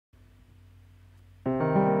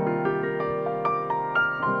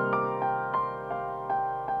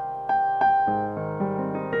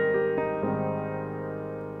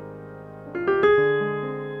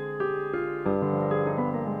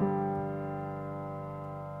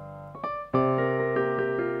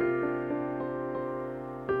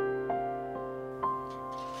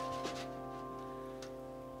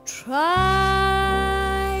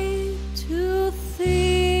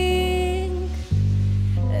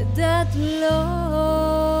that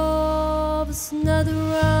love's not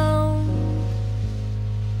around.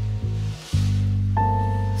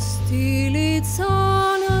 Still it's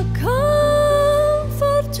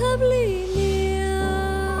uncomfortably near.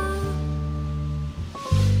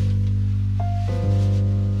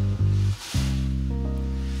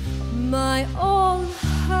 My old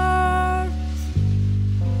heart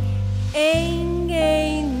ain't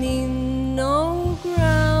gaining no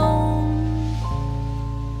ground,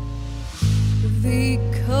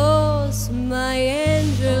 because my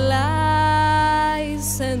angel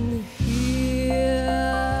lies and here.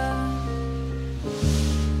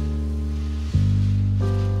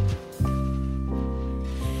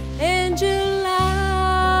 Angel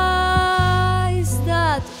lies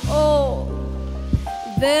that all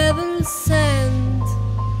devil sent,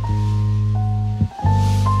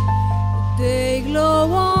 they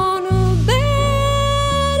glow on a bearably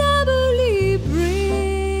bright.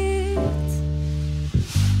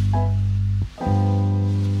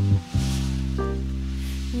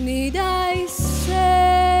 Need I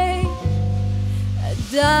say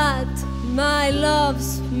that my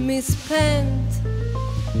love's misspent?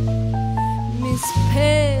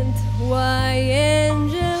 Misspent, why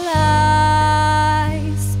angel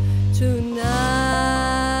eyes tonight?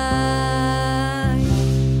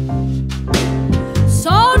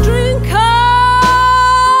 So drink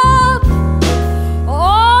up,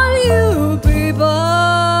 all you people.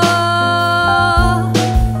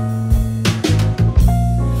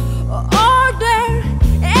 Are there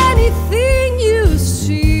anything you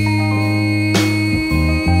see?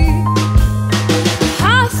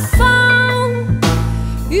 Have found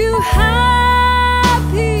you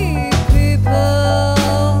happy people.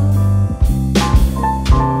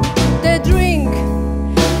 They drink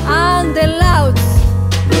and they loud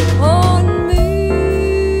on me.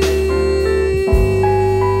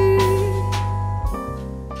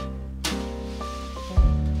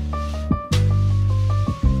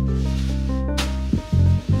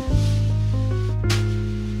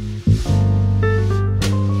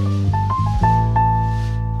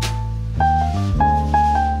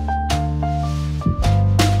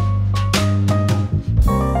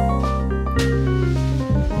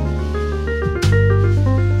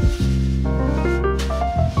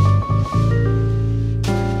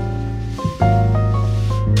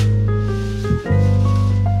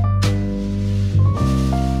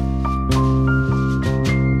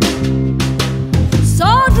 So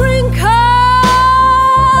drink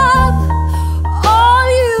up, all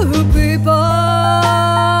you people.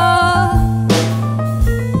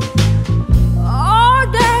 Are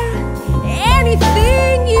there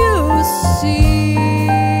anything you see?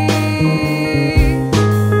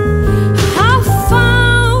 Have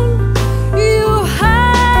found you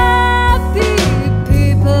happy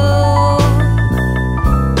people.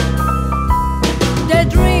 They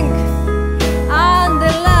drink and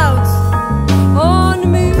they loud on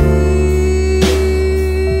me.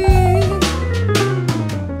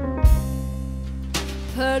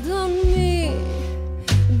 Pardon me,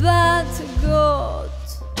 but got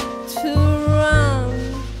to run.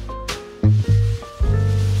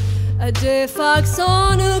 The facts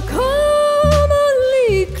on a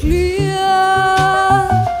commonly clear.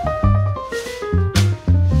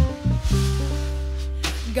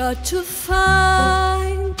 Got to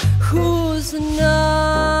find who's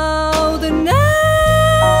now the number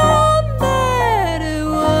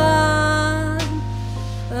one,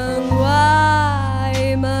 and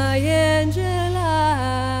why my angel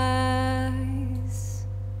eyes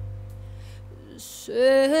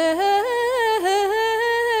say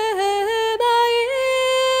my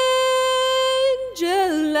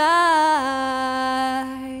angel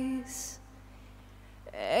eyes.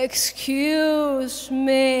 Excuse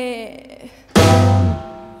me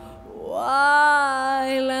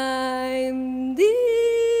while